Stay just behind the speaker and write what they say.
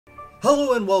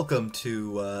Hello and welcome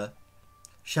to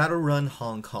Shadowrun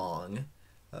Hong Kong.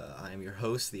 I am your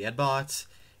host, the Edbot,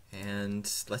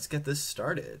 and let's get this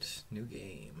started. New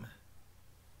game.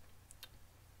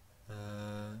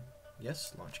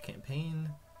 Yes, launch campaign.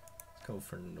 Let's go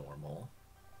for normal.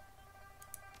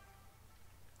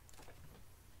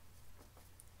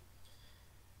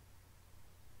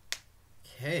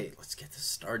 Okay, let's get this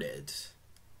started.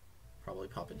 Probably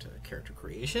pop into character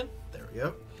creation. There we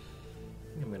go.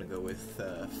 I'm gonna go with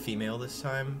female this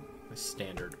time. A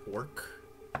standard orc.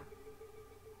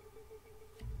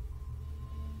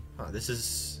 This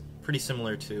is pretty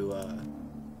similar to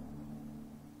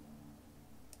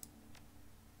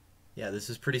yeah, this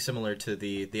is pretty similar to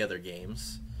the other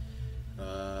games.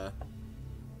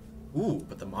 Ooh,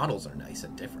 but the models are nice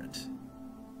and different.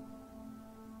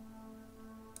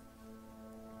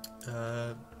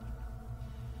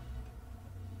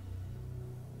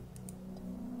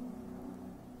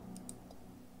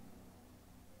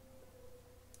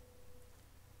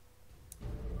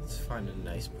 Let's find a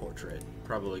nice portrait.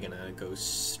 Probably gonna go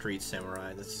street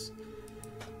samurai. That's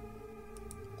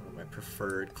one of my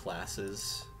preferred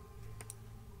classes.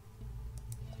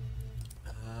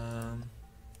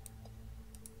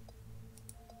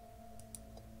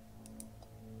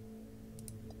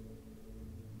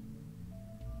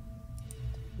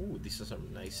 Ooh, these are some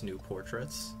nice new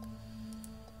portraits.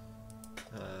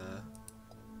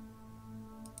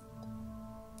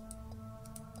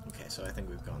 Okay, so I think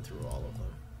we've gone through all of them.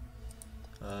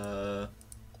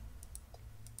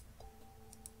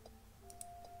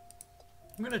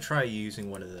 I'm gonna try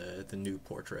using one of the new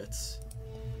portraits.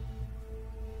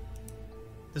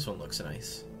 This one looks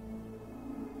nice.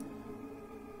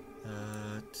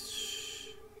 Let's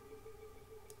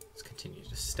continue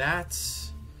to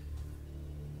stats.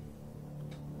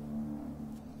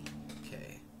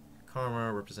 Okay,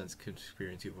 karma represents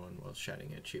experience you've won while shouting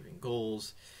and achieving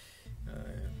goals.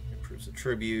 Improves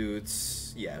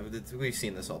attributes. Yeah, we've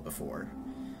seen this all before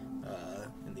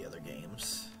in the other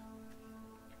games.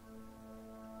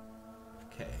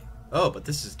 Okay. Oh, but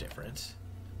this is different.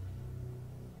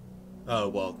 Oh,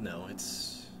 well, no,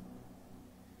 it's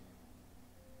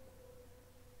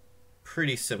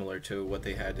pretty similar to what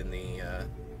they had in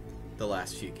the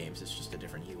last few games. It's just a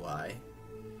different UI.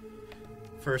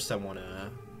 First, I want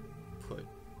to put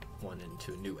one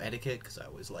into new etiquette, because I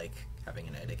always like having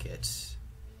an etiquette.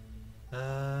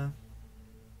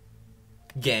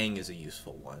 Gang is a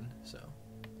useful one, so.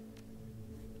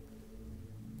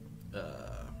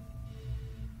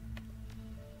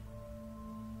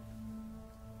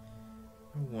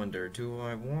 I wonder, do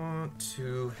I want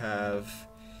to have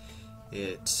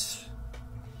it...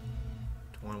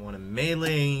 Do I want a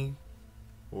melee,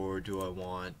 or do I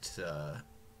want...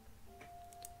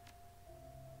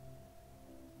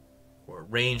 or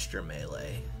ranged or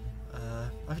melee?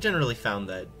 I've generally found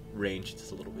that ranged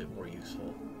is a little bit more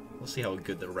useful. We'll see how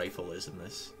good the rifle is in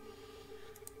this.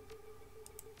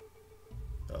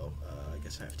 Oh, I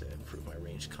guess I have to improve my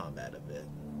ranged combat a bit.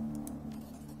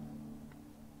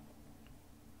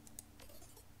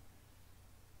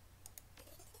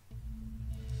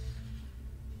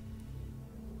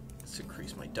 Let's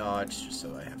increase my dodge just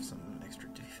so I have some extra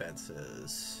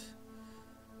defenses.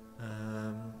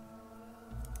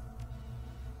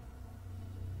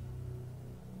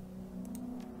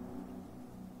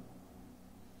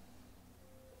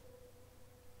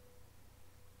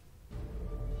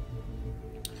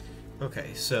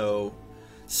 Okay, so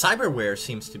cyberware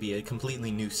seems to be a completely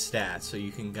new stat, so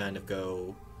you can kind of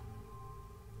go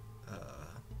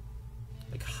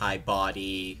like high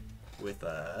body with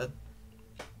a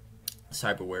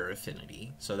cyberware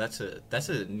affinity. So that's a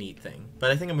neat thing. But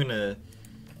I think I'm gonna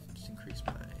just increase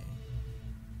my...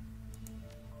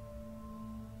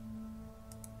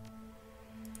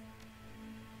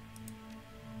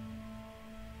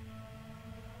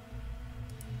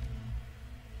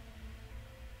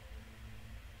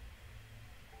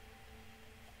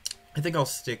 I think I'll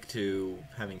stick to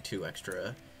having 2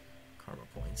 extra karma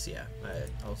points. Yeah,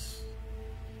 I'll...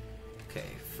 Okay,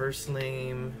 first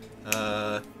name...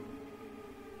 Oh,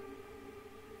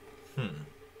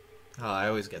 I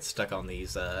always get stuck on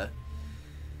these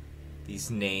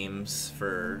names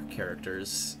for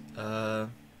characters. Let's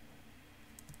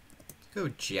go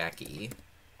Jackie.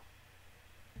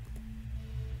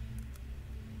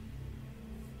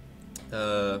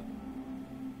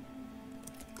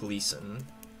 Gleeson.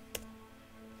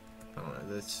 I don't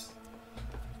know, that's...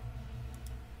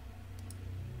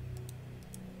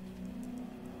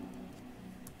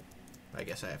 I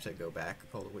guess I have to go back,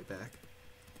 all the way back.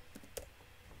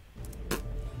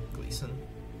 Gleeson.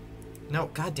 No,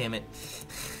 god damn it.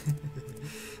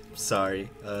 I'm Sorry.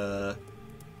 But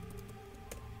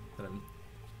I'm...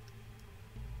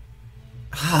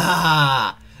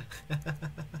 Ha!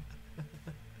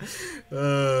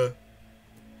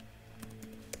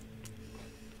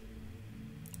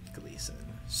 Gleeson.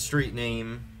 Street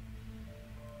name.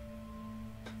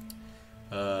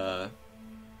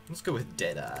 Let's go with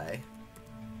Deadeye.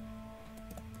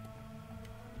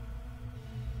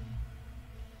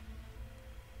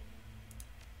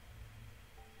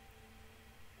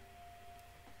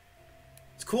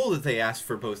 It's cool that they asked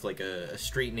for both like a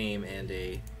street name and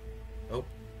a... Oh.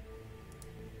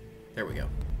 There we go.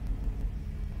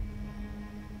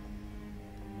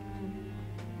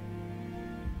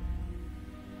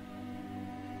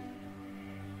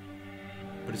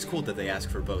 But it's cool that they ask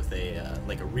for both a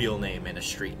like a real name and a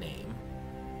street name.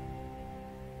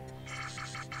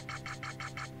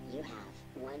 You have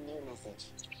one new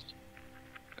message.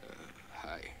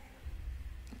 Hi.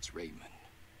 It's Raymond.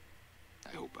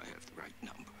 I hope I have the right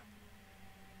number.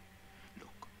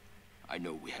 Look, I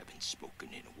know we haven't spoken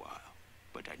in a while,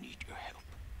 but I need your help.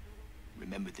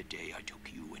 Remember the day I took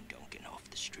you and Duncan off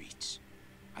the streets?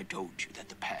 I told you that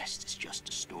the past is just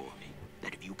a story,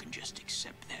 that if you can just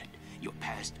accept that, your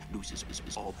past loses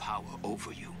all power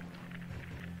over you.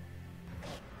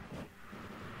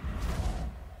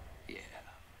 Yeah.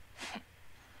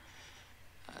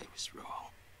 I was wrong.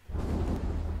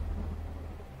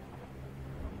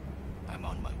 I'm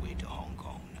on my way to Hong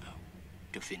Kong now,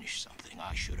 to finish something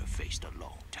I should have faced a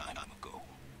long time ago.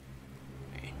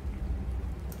 And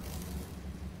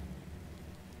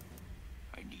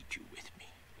I need you with me.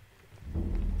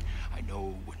 I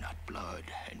know we're not blood,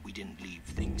 and we didn't leave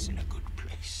things in a good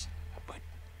place, but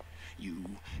you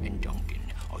and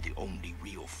Duncan are the only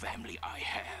real family I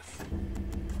have.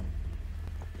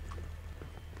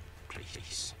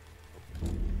 Please.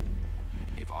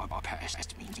 If our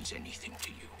past means anything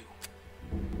to you,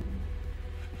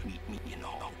 meet me in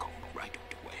Hong Kong right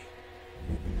away.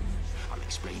 I'll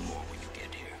explain more when you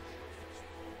get here.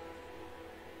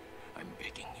 I'm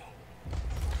begging you.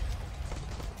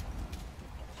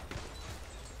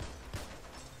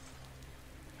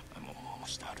 I'm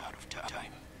almost out of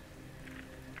time.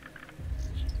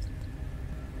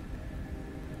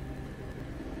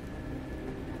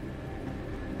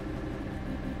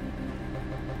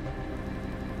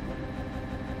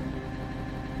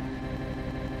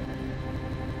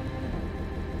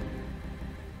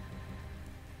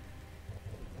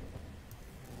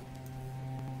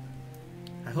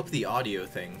 I hope the audio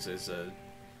things is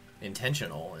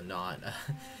intentional and not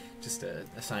just a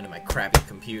sign of my crappy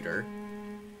computer.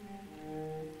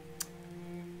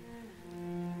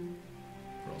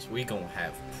 Or else we gonna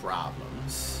have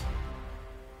problems.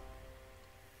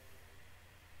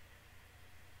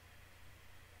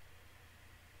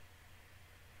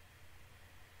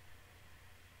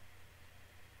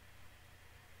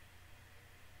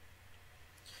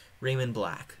 Raymond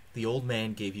Black, the old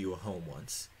man gave you a home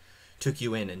once. Took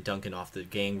you in and Duncan off the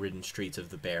gang-ridden streets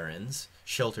of the Barrens,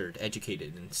 sheltered,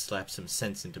 educated, and slapped some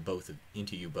sense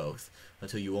into you both,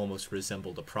 until you almost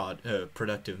resembled a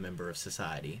productive member of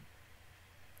society.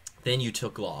 Then you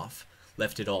took off,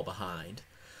 left it all behind,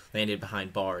 landed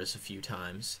behind bars a few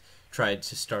times, tried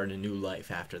to start a new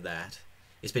life after that.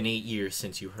 It's been 8 years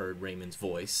since you heard Raymond's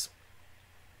voice,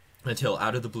 until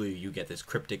out of the blue you get this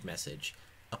cryptic message,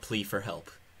 a plea for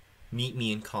help. Meet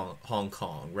me in Hong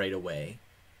Kong right away.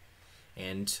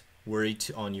 And worried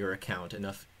on your account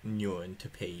enough Nguyen to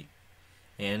pay,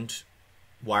 and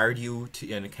wired you to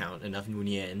an account enough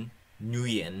Nguyen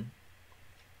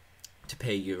to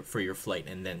pay you for your flight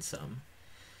and then some.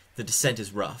 The descent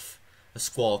is rough. A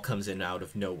squall comes in out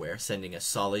of nowhere, sending a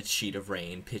solid sheet of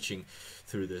rain pitching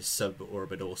through the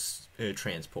suborbital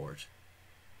transport.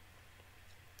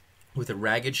 With a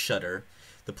ragged shudder,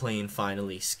 the plane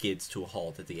finally skids to a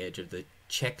halt at the edge of the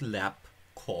Chek Lap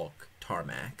Kok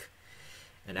tarmac.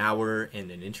 An hour and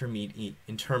an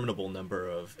interminable number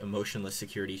of emotionless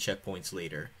security checkpoints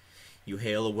later, you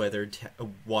hail a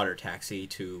water taxi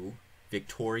to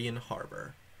Victorian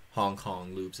Harbor. Hong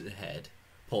Kong looms ahead,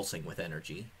 pulsing with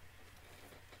energy.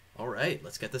 All right,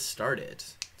 let's get this started.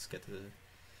 Let's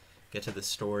get to the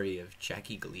story of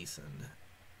Jackie Gleeson.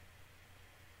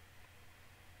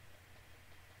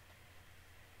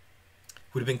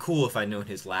 Would have been cool if I'd known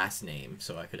his last name,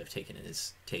 so I could have taken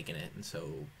it, and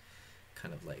so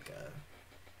kind of like a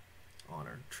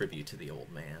honor, tribute to the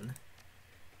old man.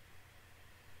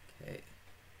 Okay.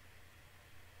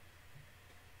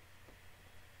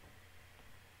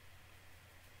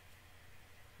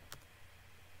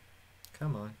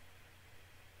 Come on.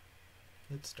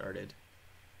 Get started.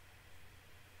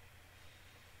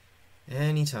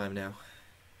 Anytime now.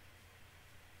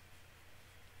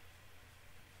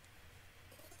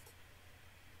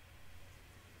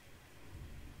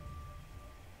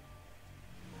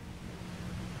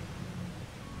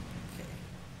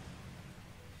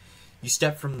 You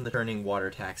step from the turning water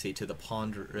taxi to the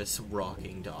ponderous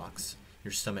rocking docks,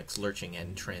 your stomach's lurching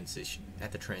at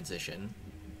the transition.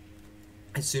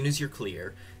 As soon as you're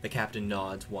clear, the captain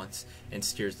nods once and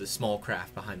steers the small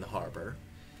craft behind the harbor.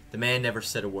 The man never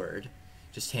said a word,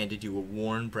 just handed you a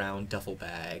worn brown duffel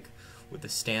bag with a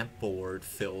stamp board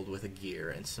filled with a gear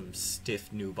and some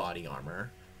stiff new body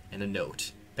armor, and a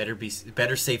note.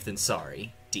 Better safe than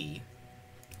sorry, D.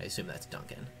 I assume that's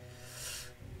Duncan.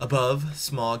 Above,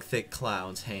 smog-thick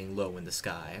clouds hang low in the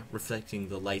sky, reflecting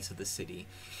the lights of the city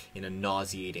in a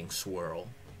nauseating swirl.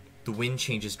 The wind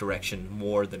changes direction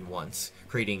more than once,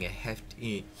 creating a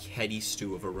heady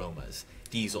stew of aromas: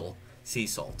 diesel, sea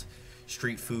salt,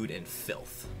 street food, and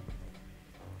filth.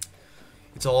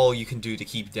 It's all you can do to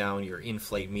keep down your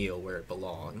in-flight meal where it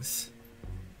belongs.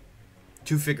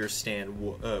 Two figures stand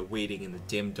waiting in the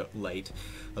dim light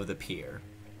of the pier.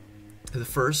 The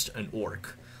first, an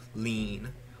orc, lean,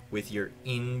 with your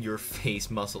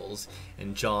in-your-face muscles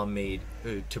and jaw made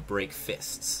to break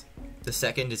fists. The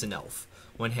second is an elf,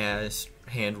 one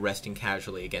hand resting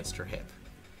casually against her hip.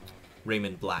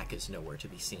 Raymond Black is nowhere to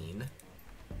be seen.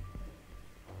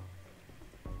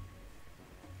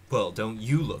 Well, don't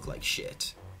you look like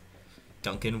shit?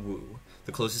 Duncan Wu,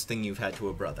 the closest thing you've had to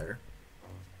a brother.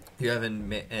 You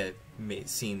haven't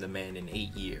seen the man in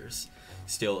 8 years,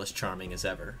 still as charming as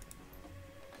ever.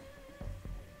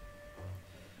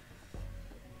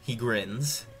 He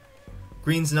grins.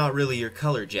 Green's not really your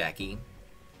color, Jackie.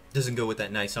 Doesn't go with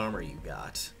that nice armor you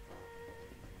got.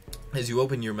 As you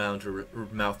open your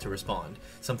mouth to respond,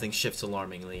 something shifts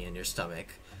alarmingly in your stomach.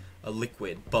 A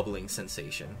liquid, bubbling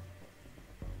sensation.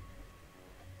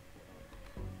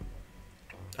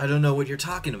 I don't know what you're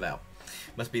talking about.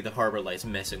 Must be the harbor lights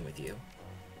messing with you.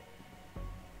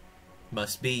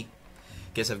 Must be.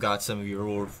 Guess I've got some of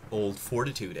your old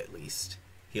fortitude, at least.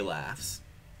 He laughs.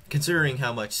 Considering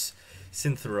how much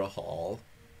synthrohol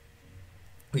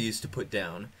we used to put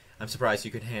down, I'm surprised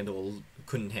you couldn't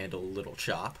handle a little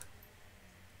chop.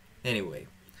 Anyway,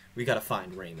 we gotta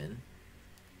find Raymond.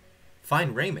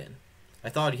 Find Raymond? I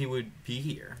thought he would be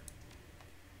here.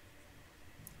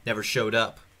 Never showed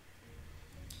up.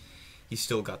 He's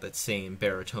still got that same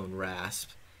baritone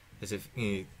rasp, as if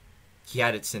he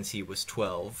had it since he was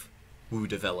 12. Wu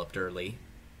developed early.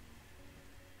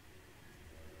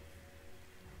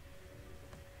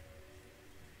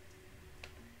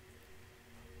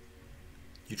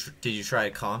 Did you try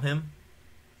to calm him?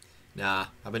 Nah,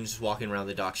 I've been just walking around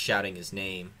the dock shouting his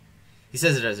name. He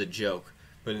says it as a joke,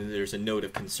 but there's a note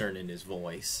of concern in his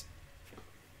voice.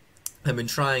 I've been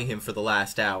trying him for the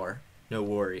last hour.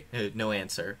 No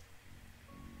answer.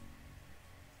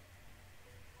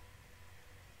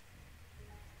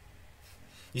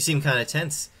 You seem kinda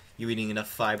tense. You eating enough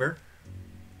fiber?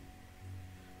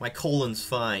 My colon's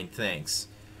fine, thanks.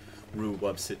 Wu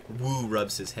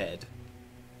rubs his head.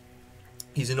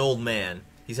 He's an old man.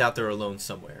 He's out there alone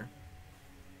somewhere.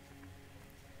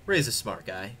 Ray's a smart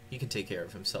guy. He can take care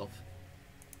of himself.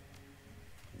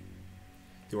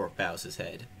 The orc bows his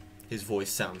head. His voice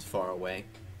sounds far away.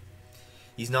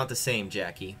 He's not the same,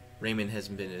 Jackie. Raymond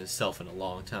hasn't been himself in a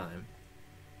long time.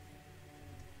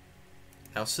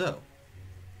 How so?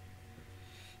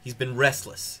 He's been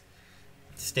restless,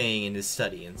 staying in his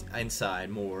study inside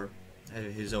more of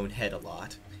his own head a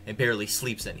lot, and barely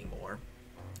sleeps anymore.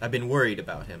 I've been worried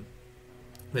about him,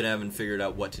 but I haven't figured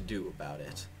out what to do about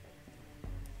it.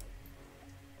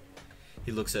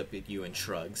 He looks up at you and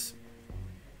shrugs.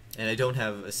 And I don't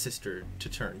have a sister to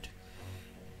turn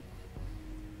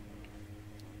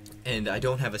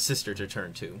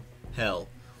to. Hell,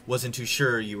 wasn't too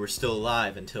sure you were still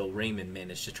alive until Raymond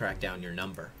managed to track down your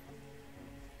number.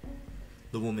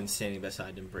 The woman standing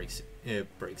beside him breaks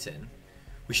in.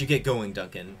 We should get going,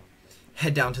 Duncan.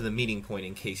 Head down to the meeting point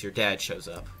in case your dad shows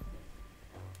up.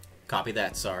 Copy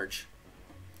that, Sarge.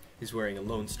 He's wearing a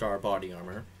Lone Star body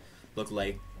armor. Look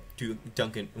like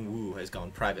Duncan Wu has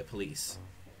gone private police.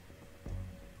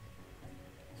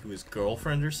 You his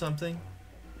girlfriend or something?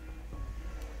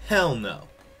 Hell no.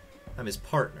 I'm his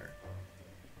partner.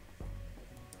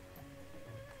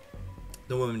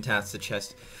 The woman taps the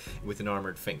chest with an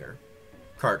armored finger.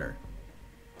 Carter.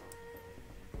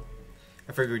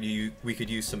 I figured we could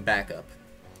use some backup.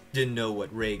 Didn't know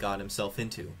what Ray got himself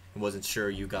into, and wasn't sure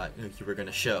you were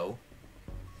gonna show.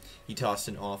 He tossed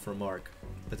an off remark,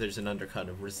 but there's an undercut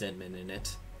of resentment in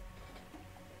it.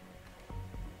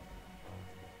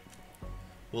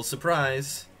 Well,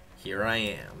 surprise, here I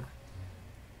am.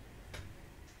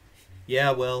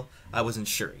 Yeah, well, I wasn't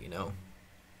sure, you know.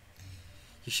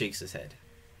 He shakes his head.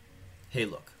 Hey,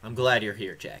 look, I'm glad you're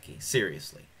here, Jackie.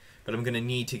 Seriously. But I'm gonna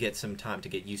need to get some time to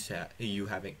get used to you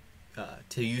having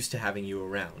used to having you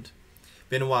around.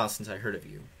 Been a while since I heard of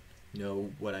you.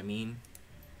 Know what I mean?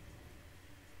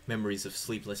 Memories of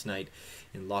sleepless night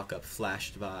in lockup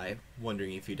flashed by,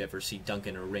 wondering if you'd ever see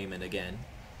Duncan or Raymond again.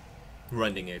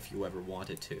 Wondering if you ever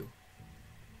wanted to.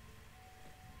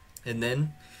 And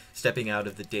then, stepping out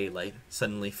of the daylight,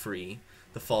 suddenly free,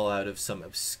 the fallout of some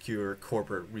obscure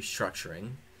corporate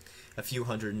restructuring, a few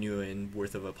hundred yuan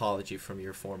worth of apology from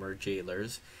your former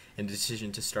jailers, and a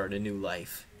decision to start a new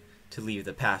life, to leave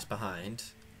the past behind,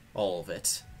 all of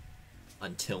it,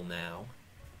 until now.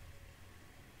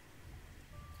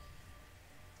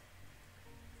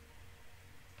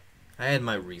 I had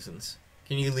my reasons.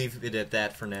 Can you leave it at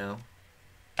that for now?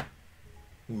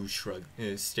 Wu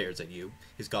stares at you,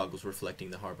 his goggles reflecting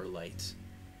the harbor lights.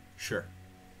 Sure.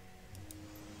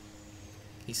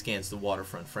 He scans the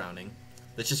waterfront, frowning.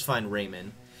 Let's just find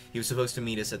Raymond. He was supposed to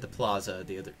meet us at the plaza,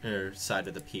 the other side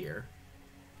of the pier.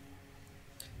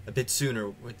 A bit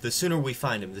sooner. The sooner we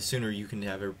find him, the sooner you can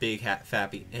have a big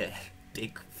happy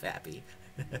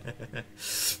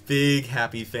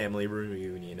family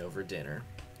reunion over dinner.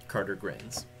 Carter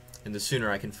grins. And the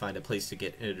sooner I can find a place to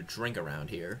get a drink around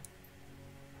here.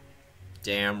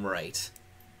 Damn right.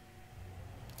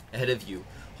 Ahead of you,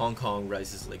 Hong Kong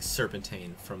rises like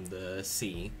serpentine from the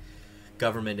sea.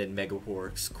 Government and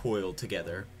megaworks coiled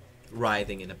together,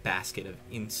 writhing in a basket of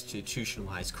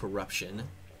institutionalized corruption.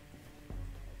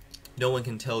 No one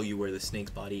can tell you where the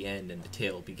snake's body ends and the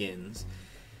tail begins.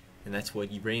 And that's what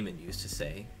Raymond used to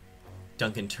say.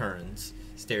 Duncan turns,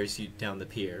 stares you down the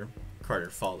pier. Carter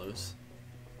follows.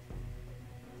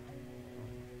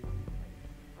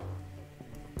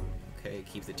 Okay,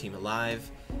 keep the team alive.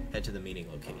 Head to the meeting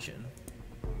location.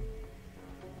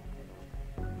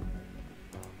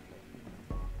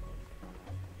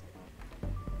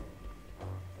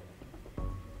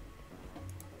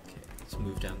 Okay, let's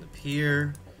move down the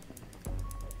pier.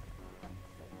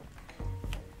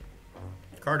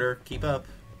 Carter, keep up.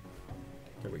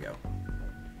 There we go.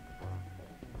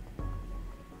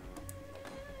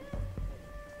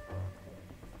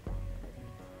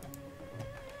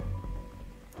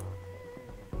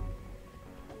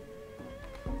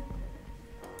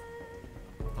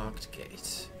 Locked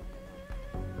gate.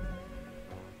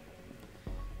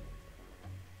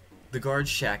 The guard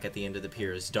shack at the end of the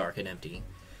pier is dark and empty.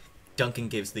 Duncan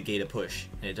gives the gate a push,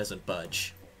 and it doesn't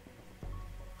budge.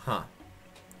 Huh.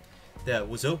 That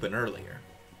was open earlier.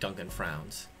 Duncan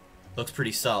frowns. Looks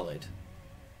pretty solid.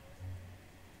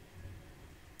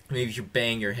 Maybe if you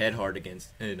bang your head hard against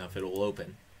it enough, it'll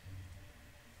open.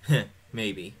 Heh,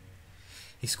 maybe.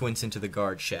 He squints into the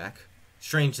guard shack.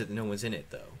 Strange that no one's in it,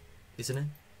 though. Isn't it?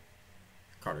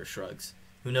 Carter shrugs.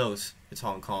 Who knows? It's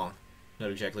Hong Kong.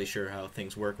 Not exactly sure how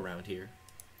things work around here.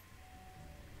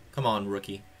 Come on,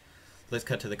 rookie. Let's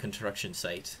cut to the construction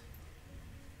site.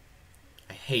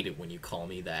 I hate it when you call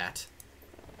me that.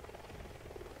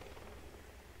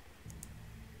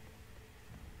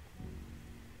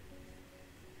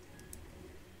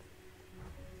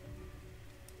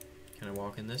 Can I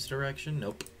walk in this direction?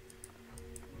 Nope.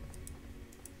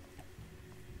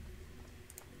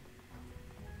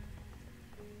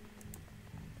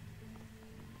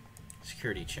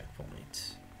 Security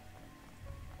checkpoint.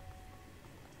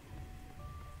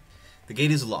 The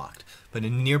gate is locked, but a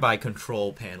nearby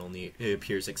control panel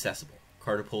appears accessible.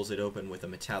 Carter pulls it open with a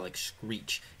metallic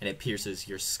screech, and it pierces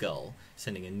your skull,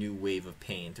 sending a new wave of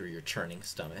pain through your churning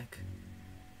stomach.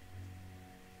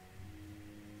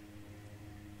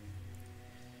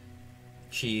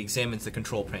 She examines the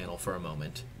control panel for a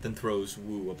moment, then throws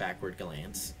Wu a backward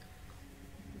glance.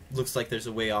 Looks like there's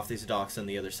a way off these docks on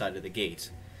the other side of the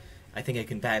gate. I think I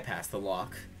can bypass the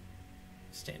lock.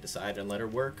 Stand aside and let her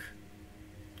work.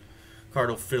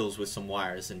 Carter fiddles with some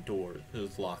wires and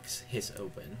those locks hiss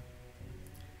open.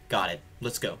 Got it.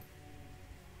 Let's go.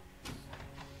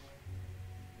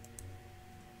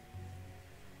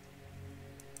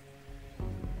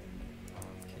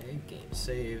 Okay, game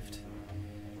saved.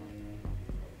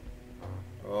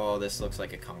 Oh, this looks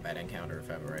like a combat encounter if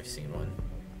ever I've seen one.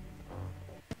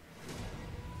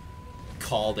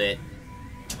 Called it.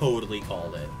 Totally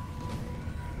called it.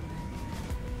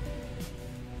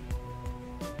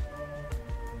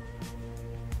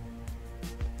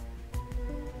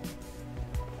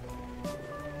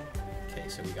 Okay,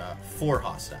 so we got 4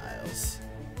 hostiles.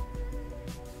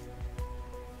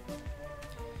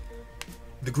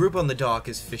 The group on the dock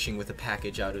is fishing with a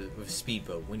package out of a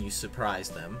speedboat when you surprise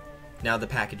them. Now the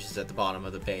package is at the bottom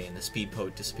of the bay and the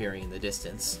speedboat disappearing in the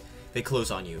distance. They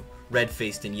close on you,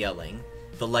 red-faced and yelling.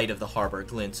 The light of the harbor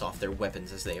glints off their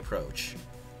weapons as they approach.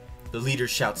 The leader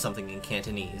shouts something in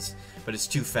Cantonese, but it's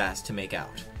too fast to make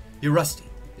out. You're rusty.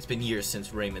 It's been years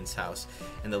since Raymond's house,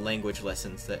 and the language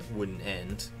lessons that wouldn't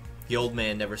end. The old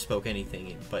man never spoke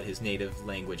anything but his native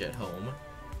language at home.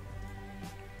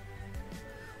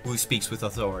 Wu speaks with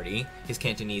authority. His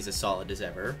Cantonese as solid as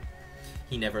ever.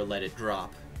 He never let it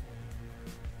drop.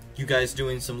 You guys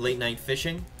doing some late-night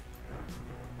fishing?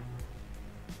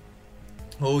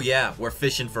 Oh yeah, we're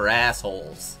fishing for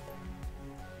assholes.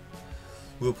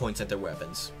 Wu points at their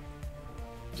weapons.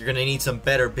 You're gonna need some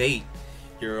better bait.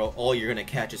 All you're gonna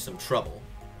catch is some trouble.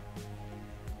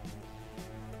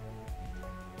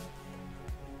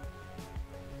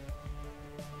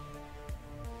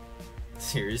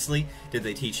 Seriously? Did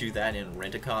they teach you that in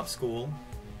Rent-A-Cop school?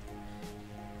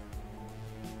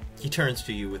 He turns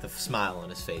to you with a smile on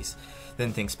his face,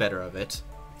 then thinks better of it.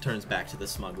 Turns back to the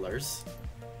smugglers.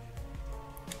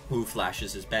 Wu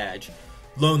flashes his badge.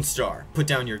 Lone Star, put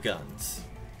down your guns.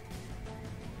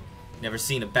 Never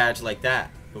seen a badge like that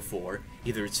before.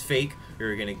 Either it's fake,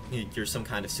 or you're some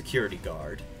kind of security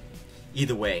guard.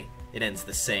 Either way, it ends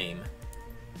the same.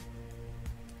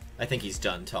 I think he's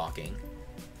done talking.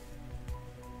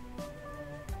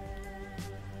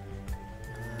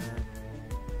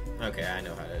 Okay, I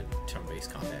know how to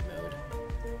turn-based combat mode.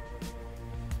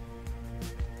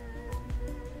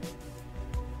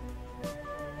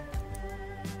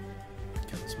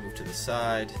 Okay, let's move to the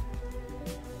side.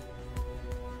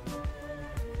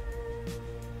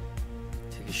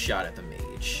 Take a shot at the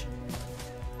mage.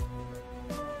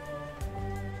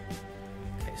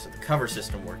 Okay, so the cover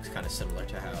system works kind of similar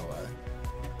to how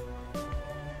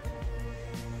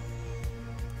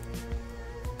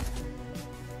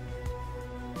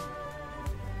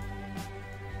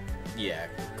yeah,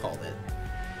 called it.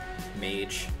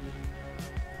 Mage.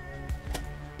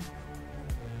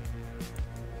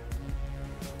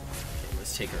 Okay,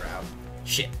 let's take her out.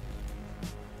 Shit.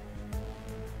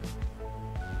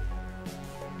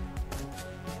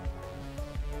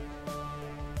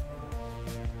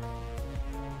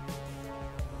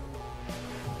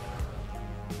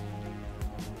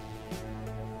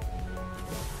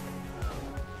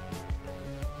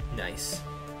 Nice.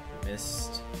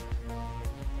 Missed.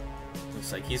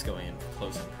 Looks like he's going in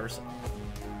close and personal.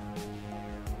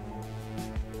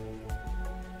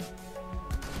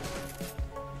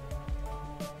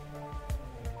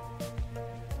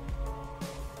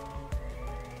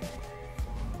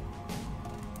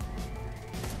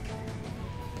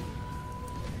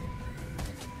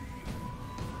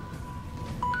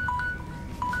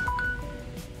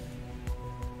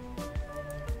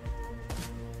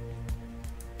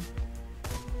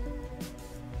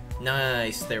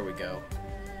 Nice, there we go.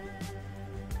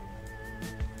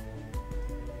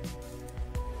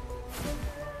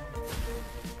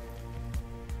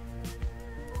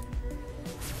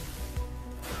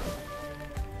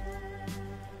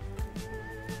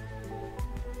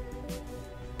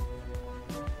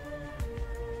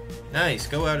 Nice,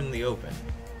 go out in the open.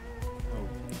 Oh.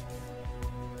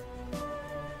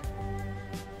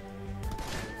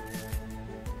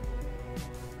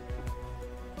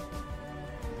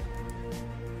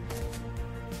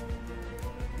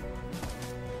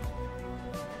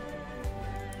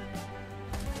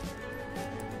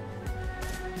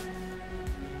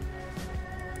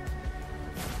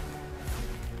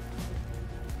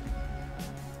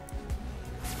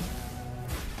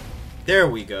 There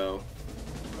we go.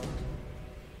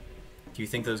 Do you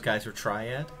think those guys were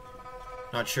Triad?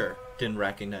 Not sure. Didn't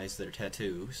recognize their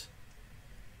tattoos.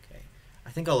 Okay. I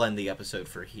think I'll end the episode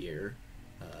for here.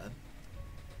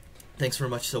 Thanks so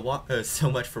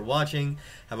much for watching.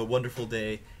 Have a wonderful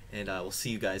day, and I will see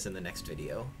you guys in the next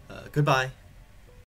video. Goodbye.